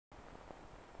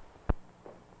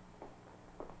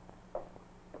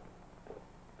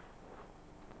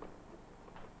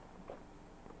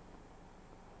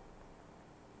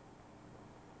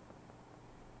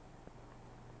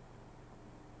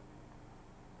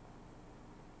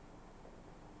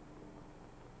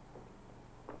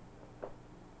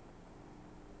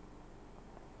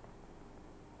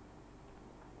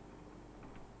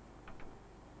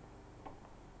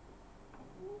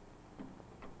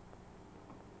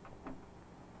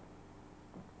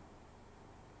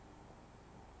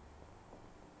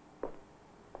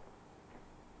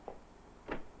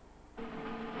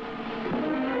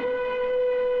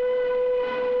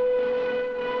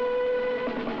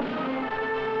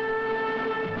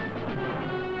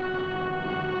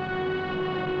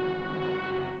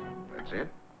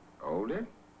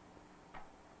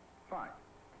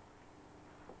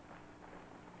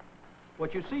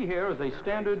What you see here is a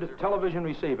standard television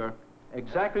receiver,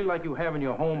 exactly like you have in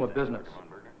your home or business.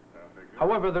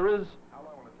 However, there is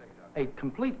a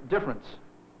complete difference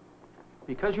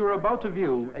because you're about to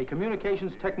view a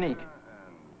communications technique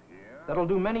that'll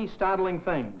do many startling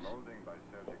things,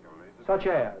 such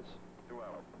as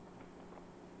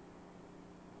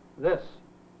this.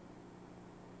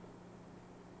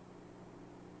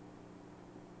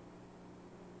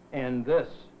 And this.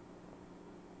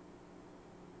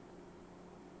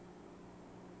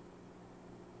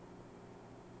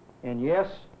 And yes,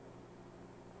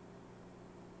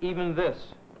 even this.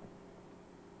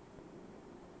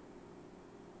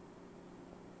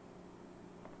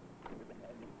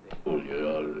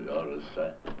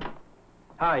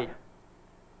 Hi,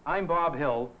 I'm Bob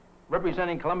Hill,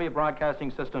 representing Columbia Broadcasting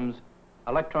System's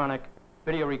Electronic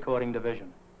Video Recording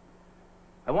Division.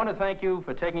 I want to thank you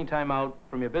for taking time out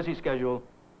from your busy schedule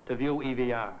to view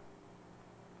EVR.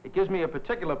 It gives me a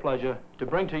particular pleasure to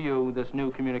bring to you this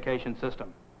new communication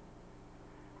system.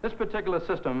 This particular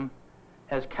system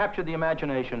has captured the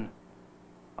imagination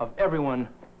of everyone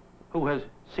who has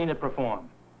seen it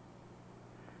perform.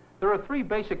 There are three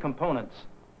basic components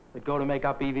that go to make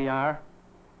up EVR.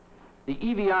 The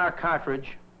EVR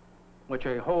cartridge, which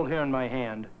I hold here in my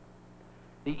hand,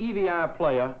 the EVR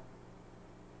player,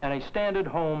 and a standard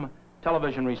home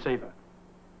television receiver.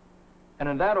 And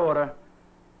in that order,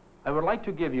 I would like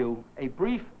to give you a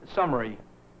brief summary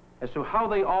as to how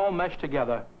they all mesh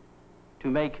together to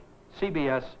make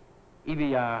CBS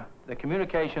EVR the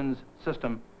communications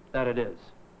system that it is.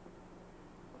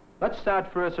 Let's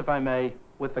start first, if I may,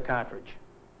 with the cartridge.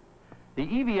 The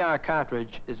EVR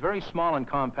cartridge is very small and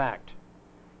compact.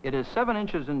 It is 7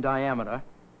 inches in diameter,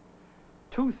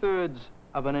 2/3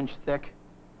 of an inch thick,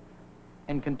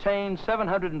 and contains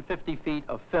 750 feet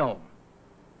of film.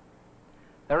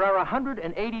 There are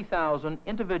 180,000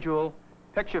 individual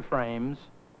picture frames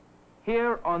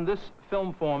here on this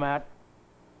film format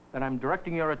that I'm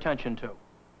directing your attention to.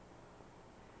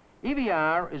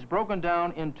 EVR is broken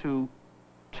down into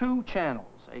two channels,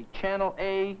 a channel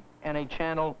A and a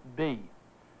channel B.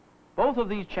 Both of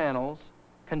these channels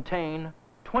contain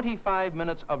 25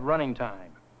 minutes of running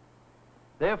time.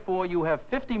 Therefore, you have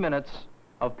 50 minutes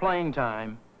of playing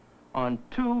time on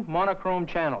two monochrome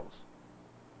channels,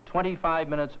 25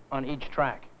 minutes on each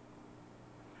track.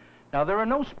 Now, there are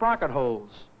no sprocket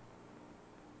holes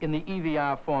in the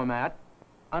EVR format,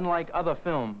 unlike other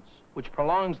films, which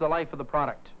prolongs the life of the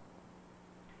product.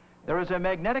 There is a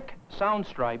magnetic sound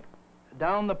stripe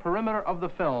down the perimeter of the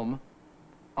film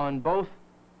on both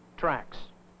tracks.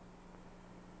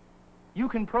 You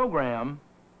can program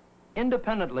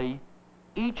independently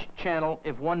each channel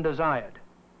if one desired.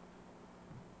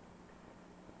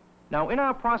 Now, in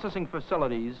our processing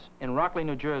facilities in Rockledge,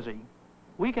 New Jersey,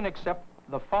 we can accept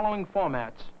the following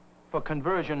formats for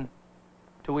conversion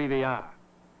to EVR: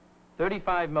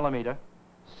 35 millimeter,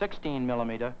 16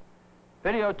 millimeter,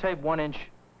 videotape 1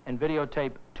 inch, and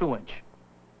videotape 2 inch.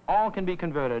 All can be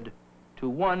converted to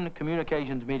one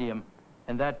communications medium,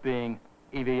 and that being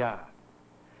EVR.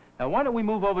 Now, why don't we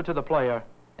move over to the player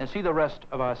and see the rest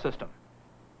of our system.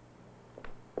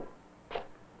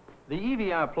 The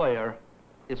EVR player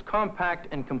is compact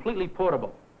and completely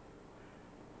portable.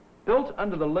 Built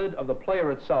under the lid of the player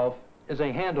itself is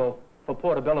a handle for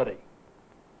portability.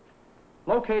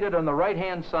 Located on the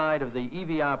right-hand side of the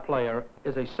EVR player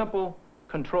is a simple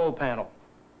control panel.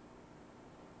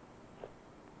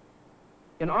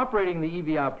 In operating the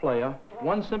EVR player,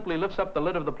 one simply lifts up the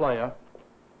lid of the player,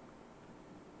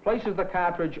 places the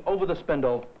cartridge over the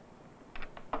spindle,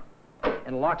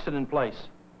 and locks it in place.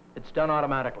 It's done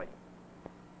automatically.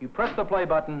 You press the play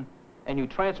button, and you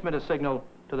transmit a signal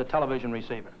to the television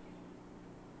receiver.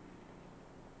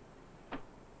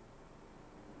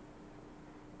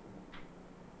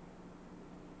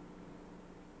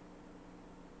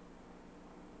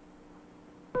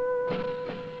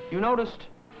 You noticed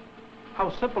how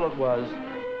simple it was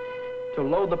to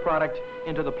load the product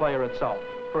into the player itself,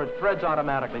 for it threads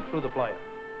automatically through the player.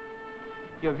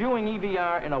 You're viewing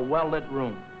EVR in a well-lit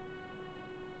room.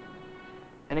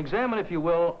 And examine, if you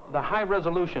will, the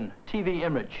high-resolution TV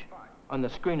image on the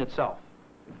screen itself.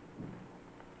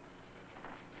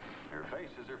 Her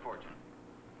face is her fortune,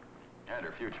 and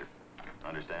her future.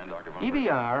 Understand, Dr. Von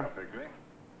EVR,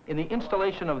 in the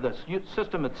installation of the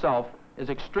system itself, is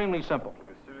extremely simple.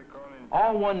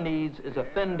 All one needs is a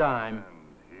thin dime,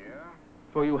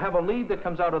 for you have a lead that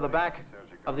comes out of the back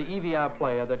of the EVR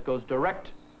player that goes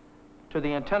direct to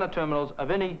the antenna terminals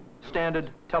of any standard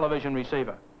television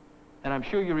receiver. And I'm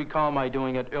sure you recall my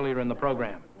doing it earlier in the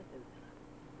program.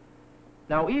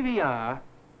 Now, EVR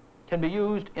can be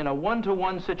used in a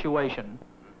one-to-one situation.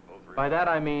 By that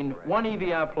I mean one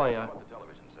EVR player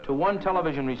to one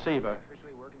television receiver,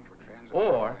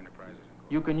 or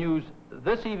you can use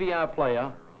this EVR player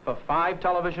for 5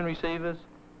 television receivers,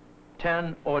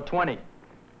 10 or 20.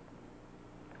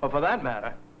 Or for that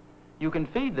matter, you can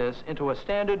feed this into a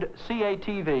standard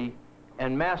CATV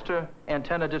and master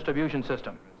antenna distribution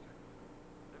system.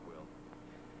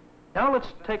 Now let's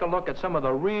take a look at some of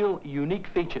the real unique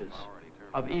features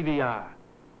of EVR,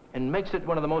 and makes it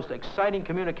one of the most exciting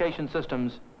communication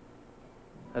systems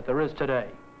that there is today.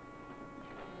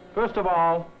 First of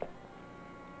all,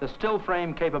 the still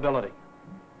frame capability.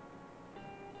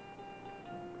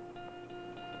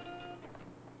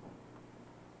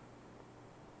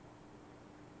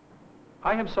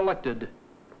 I have selected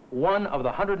one of the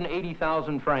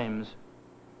 180,000 frames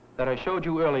that I showed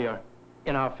you earlier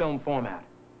in our film format.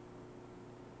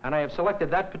 And I have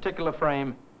selected that particular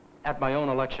frame at my own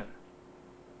election.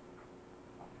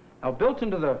 Now, built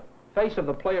into the face of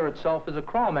the player itself is a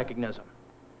crawl mechanism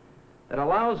that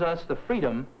allows us the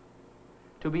freedom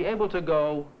to be able to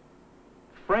go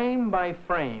frame by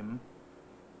frame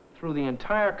through the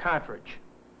entire cartridge,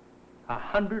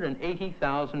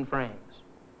 180,000 frames.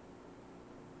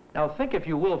 Now think, if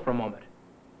you will, for a moment.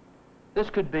 This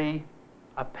could be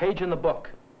a page in the book,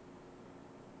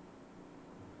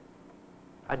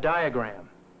 a diagram,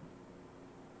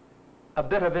 a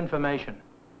bit of information.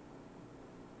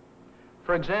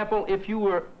 For example, if you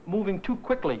were moving too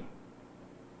quickly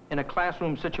in a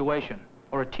classroom situation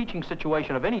or a teaching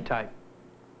situation of any type,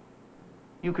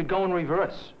 you could go in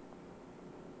reverse,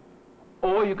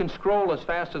 or you can scroll as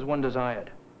fast as one desired.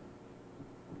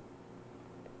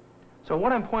 So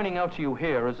what I'm pointing out to you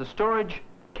here is the storage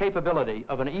capability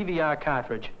of an EVR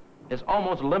cartridge is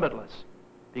almost limitless,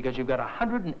 because you've got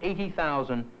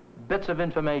 180,000 bits of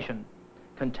information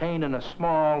contained in a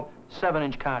small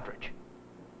 7-inch cartridge.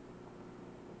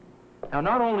 Now,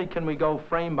 not only can we go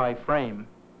frame by frame,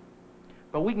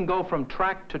 but we can go from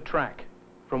track to track,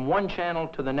 from one channel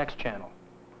to the next channel.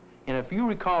 And if you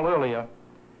recall earlier,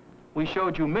 we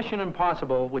showed you Mission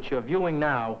Impossible, which you're viewing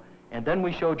now, and then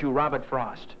we showed you Robert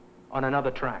Frost on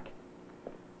another track.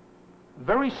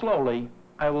 Very slowly,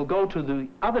 I will go to the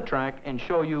other track and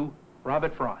show you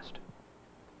Robert Frost.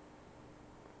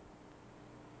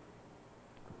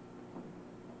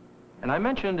 And I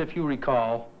mentioned, if you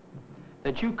recall,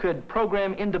 that you could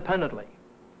program independently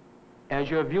as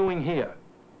you're viewing here.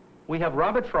 We have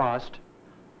Robert Frost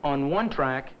on one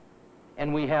track,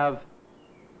 and we have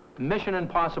Mission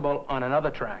Impossible on another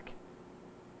track.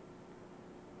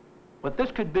 What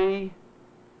this could be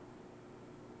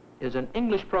is an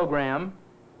English program,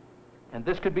 and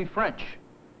this could be French.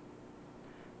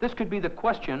 This could be the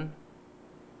question,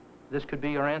 this could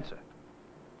be your answer.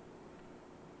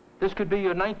 This could be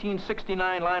your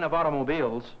 1969 line of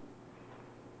automobiles,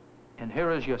 and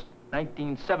here is your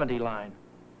 1970 line.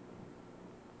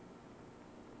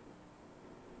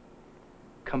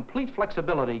 Complete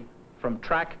flexibility from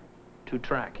track to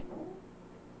track.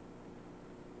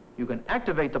 You can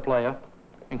activate the player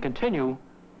and continue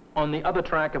on the other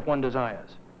track if one desires.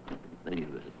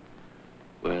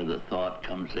 Where the thought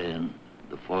comes in,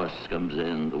 the force comes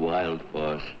in, the wild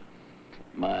force.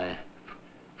 My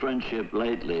friendship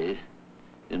lately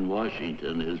in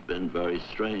Washington has been very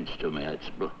strange to me. It's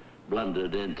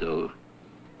blundered into,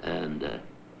 and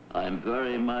I'm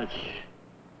very much...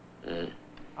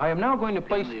 I am now going to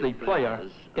place the player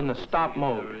in the stop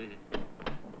mode.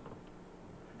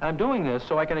 I'm doing this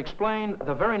so I can explain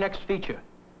the very next feature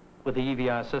with the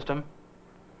EVR system,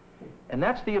 and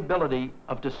that's the ability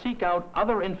to seek out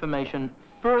other information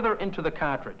further into the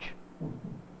cartridge.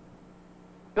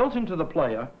 Built into the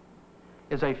player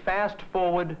is a fast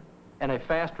forward and a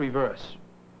fast reverse.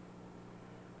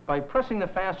 By pressing the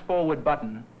fast forward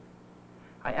button,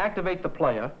 I activate the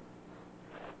player.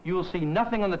 You will see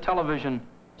nothing on the television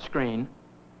screen,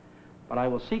 but I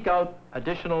will seek out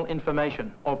additional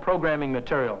information or programming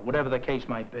material, whatever the case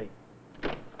might be.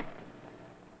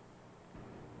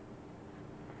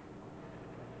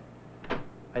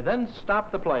 I then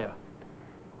stop the player,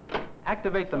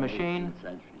 activate the machine,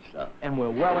 and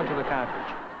we're well into the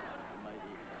cartridge.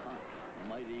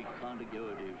 Mighty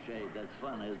contiguity of shade. That's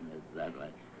fun, isn't it, that way?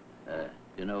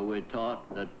 You know, we're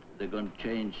taught that they're going to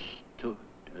change to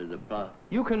the...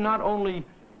 You can not only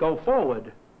go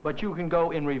forward, but you can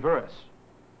go in reverse.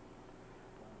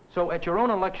 So at your own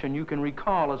election, you can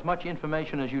recall as much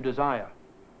information as you desire,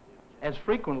 as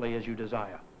frequently as you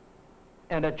desire,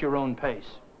 and at your own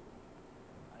pace.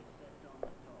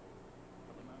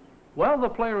 While the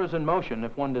player is in motion,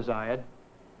 if one desired,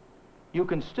 you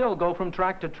can still go from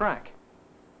track to track.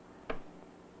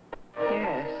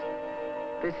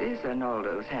 this is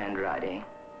Arnoldo's handwriting.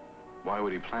 Why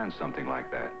would he plan something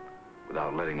like that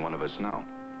without letting one of us know?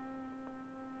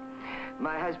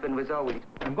 My husband was always...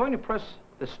 I'm going to press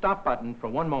the stop button for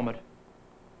one moment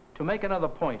to make another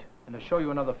point and to show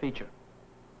you another feature.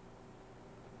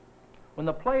 When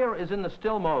the player is in the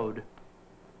still mode,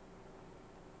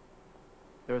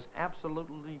 there's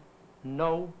absolutely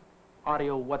no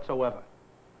audio whatsoever.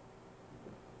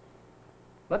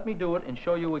 Let me do it and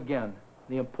show you again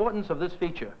the importance of this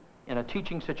feature in a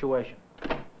teaching situation.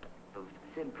 Of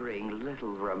simpering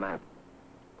little romance.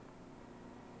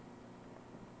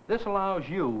 This allows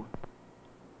you,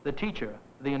 the teacher,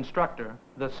 the instructor,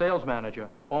 the sales manager,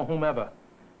 or whomever,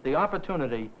 the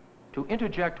opportunity to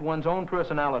interject one's own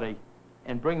personality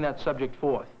and bring that subject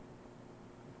forth.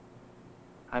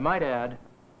 I might add,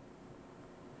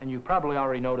 and you probably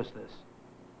already noticed this,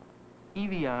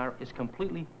 EVR is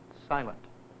completely silent.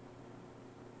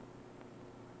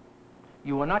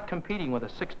 You are not competing with a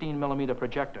 16mm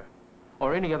projector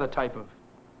or any other type of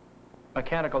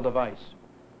mechanical device,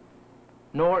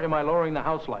 nor am I lowering the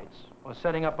house lights or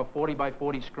setting up a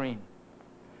 40x40 screen.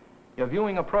 You're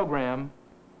viewing a program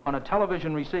on a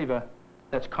television receiver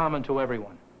that's common to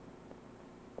everyone.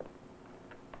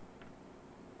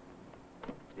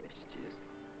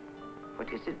 What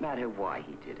does it matter why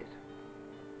he did it?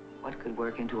 What could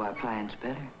work into our plans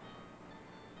better?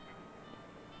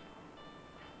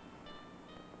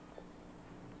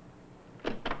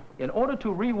 In order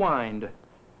to rewind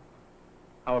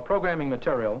our programming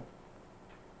material,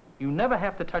 you never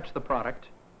have to touch the product.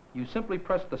 You simply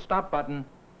press the stop button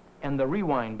and the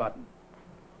rewind button.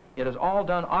 It is all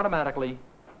done automatically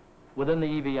within the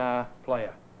EVR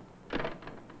player.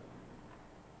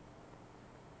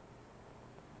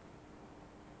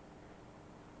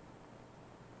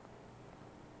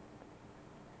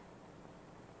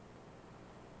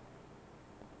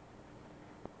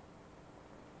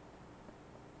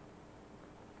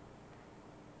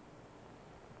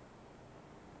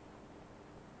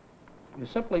 You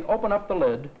simply open up the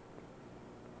lid,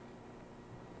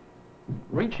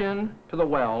 reach in to the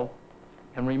well,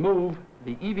 and remove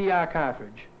the EVR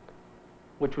cartridge,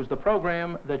 which was the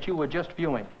program that you were just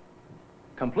viewing,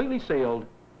 completely sealed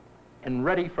and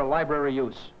ready for library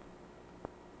use.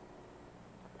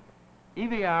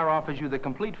 EVR offers you the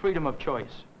complete freedom of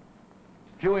choice,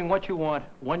 viewing what you want,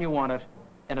 when you want it,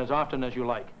 and as often as you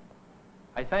like.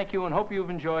 I thank you and hope you've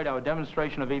enjoyed our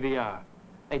demonstration of EVR,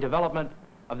 a development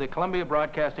of the Columbia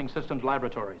Broadcasting Systems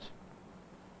Laboratories.